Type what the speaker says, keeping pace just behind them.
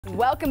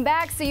Welcome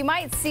back. So you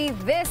might see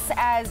this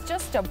as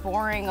just a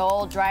boring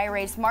old dry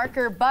erase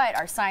marker, but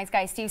our science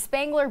guy Steve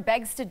Spangler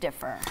begs to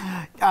differ.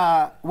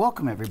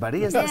 Welcome everybody.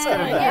 Welcome to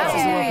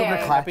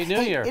class. Happy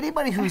New Year.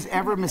 Anybody who's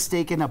ever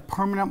mistaken a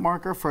permanent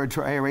marker for a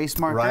dry erase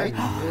marker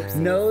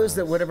knows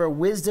that whatever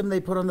wisdom they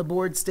put on the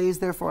board stays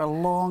there for a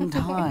long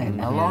time.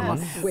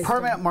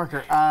 Permanent marker.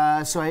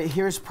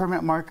 Here's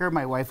permanent marker.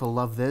 My wife will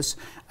love this.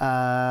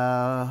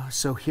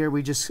 So here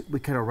we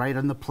kind of write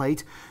on the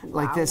plate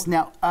like this.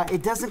 Now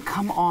it doesn't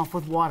come off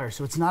with water,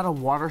 so it's not a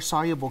water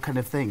soluble kind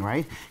of thing,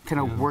 right? Kind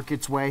of work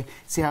its way.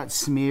 See how it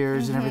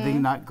smears and everything?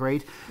 Not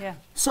great. Yeah.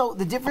 So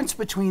the difference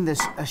between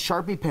this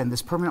Sharpie pen,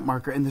 this permanent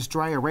marker, and this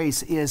dry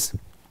erase is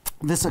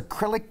this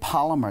acrylic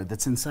polymer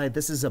that's inside.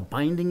 This is a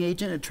binding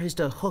agent. It tries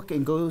to hook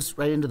and goes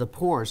right into the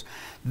pores.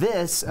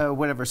 This,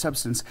 whatever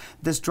substance,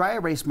 this dry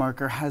erase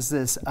marker has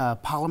this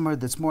polymer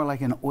that's more like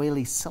an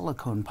oily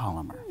silicone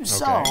polymer. Okay.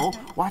 So,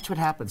 watch what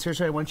happens. Here's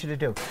what I want you to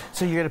do.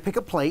 So you're gonna pick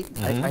a plate.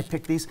 I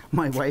picked these.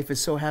 My wife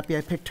is so happy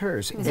I picked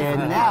hers. And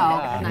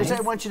now, here's what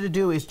I want you to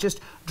do is just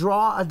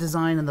draw a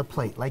design on the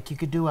plate. Like you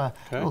could do a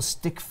little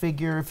stick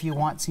figure if you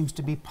want, seems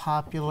to be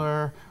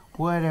popular,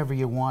 whatever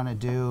you wanna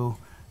do.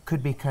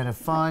 Could be kind of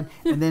fun,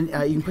 and then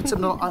you can put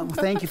some little.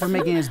 Thank you for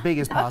making it as big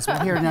as possible.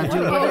 Here, now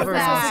do whatever.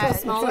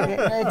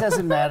 It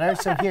doesn't matter.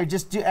 So here,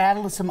 just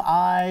add some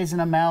eyes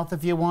and a mouth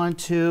if you want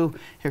to.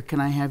 Here,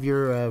 can I have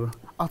your?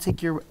 I'll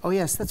take your. Oh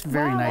yes, that's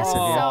very nice of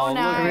you. So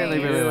nice. I really,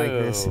 really like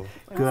this.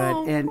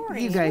 Good, and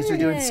you guys are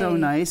doing so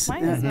nice.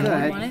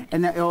 Good.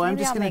 And now, I'm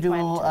just going to do a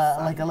little,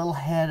 like a little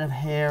head of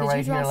hair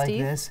right here, like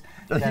this.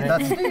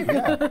 That's Steve,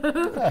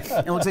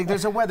 It looks like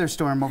there's a weather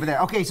storm over there.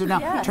 Okay, so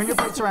now turn your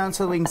plates around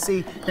so we can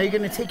see. Now you're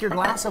going to take your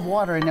glass of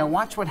water, and now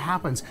watch what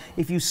happens.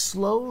 If you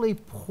slowly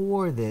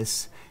pour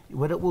this,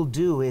 what it will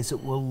do is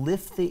it will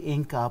lift the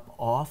ink up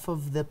off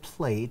of the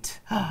plate,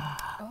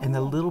 and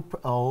the little,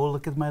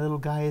 look at my little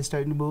guy is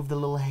starting to move. The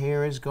little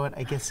hair is going.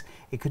 I guess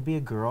it could be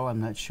a girl. I'm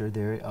not sure.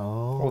 There.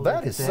 Oh,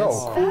 that is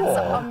so cool.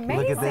 That's amazing.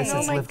 Look at this.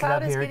 It's lifted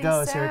up. Here it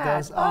goes. Here it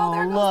goes.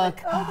 Oh, look.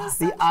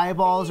 The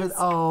eyeballs are.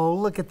 Oh,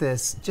 look at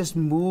this. Just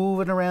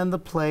moving around the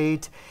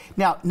plate.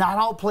 Now, not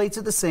all plates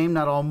are the same.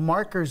 Not all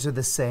markers are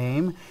the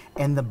same,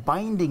 and the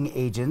binding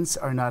agents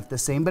are not the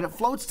same. But it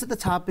floats to the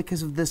top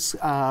because of this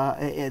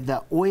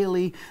the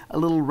oily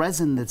little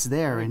resin that's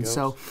there, and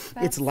so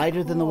it's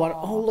lighter than the water.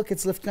 Oh, look,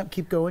 it's lifting up.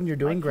 Keep going. You're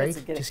doing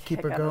great. Just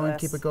keep it going.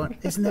 Keep it going.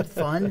 Isn't that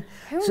fun?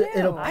 So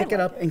it'll pick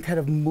it up and kind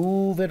of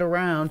move it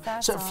around,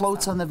 so it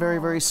floats on the very,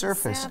 very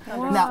surface.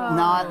 Now,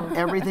 not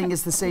everything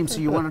is the same, so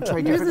you want to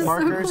try different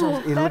markers.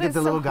 Look at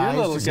the little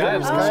guys.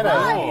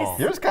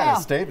 Yours kind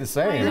of stayed the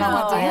same. You know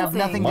what? I have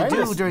nothing to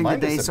do during the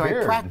day, so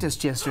I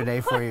practiced yesterday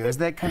for you. Is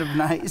that kind of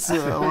nice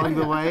along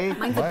the way?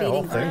 My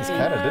whole thing's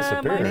kind of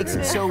disappeared. Makes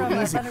it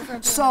so easy.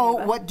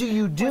 So what do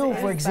you do,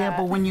 for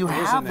example, when you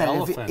have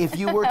that? If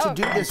you were to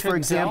do this, for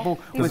example,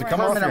 with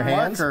permanent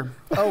marker.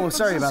 Oh,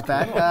 sorry about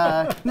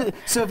that.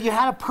 So if you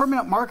had a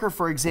permanent marker,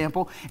 for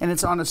example, and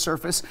it's on a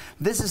surface,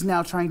 this is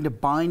now trying to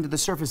bind to the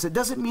surface. It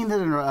doesn't mean that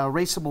an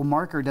erasable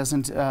marker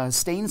doesn't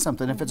stain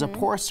something. If it's a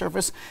porous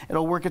surface,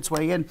 it'll work its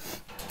way in.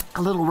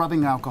 A little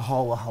rubbing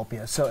alcohol will help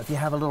you. So if you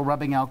have a little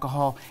rubbing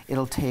alcohol,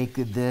 it'll take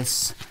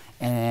this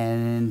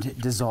and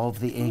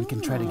dissolve the ink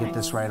and try to get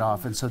this right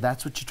off. And so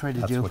that's what you try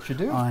to do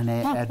on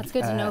that's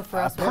good to know for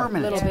us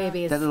permanent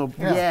little babies.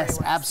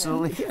 Yes,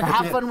 absolutely.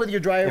 Have fun with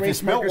your dry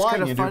erase markers. If you spill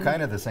wine, you do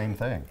kind of the same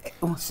thing.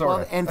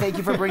 Well, and thank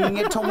you for bringing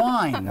it to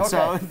wine. Okay.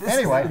 So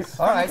anyway,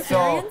 all right,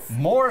 so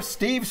more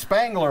Steve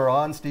Spangler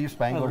on Steve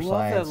Spangler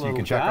Science. You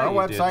can check our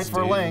website for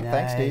a link.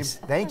 Thanks,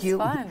 Steve. Thank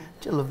you.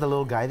 Do you love the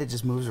little guy that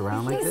just moves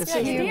around like this?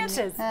 Oh,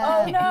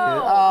 no.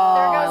 Oh,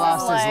 I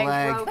lost his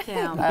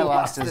leg. I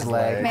lost his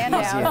leg. Man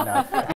down.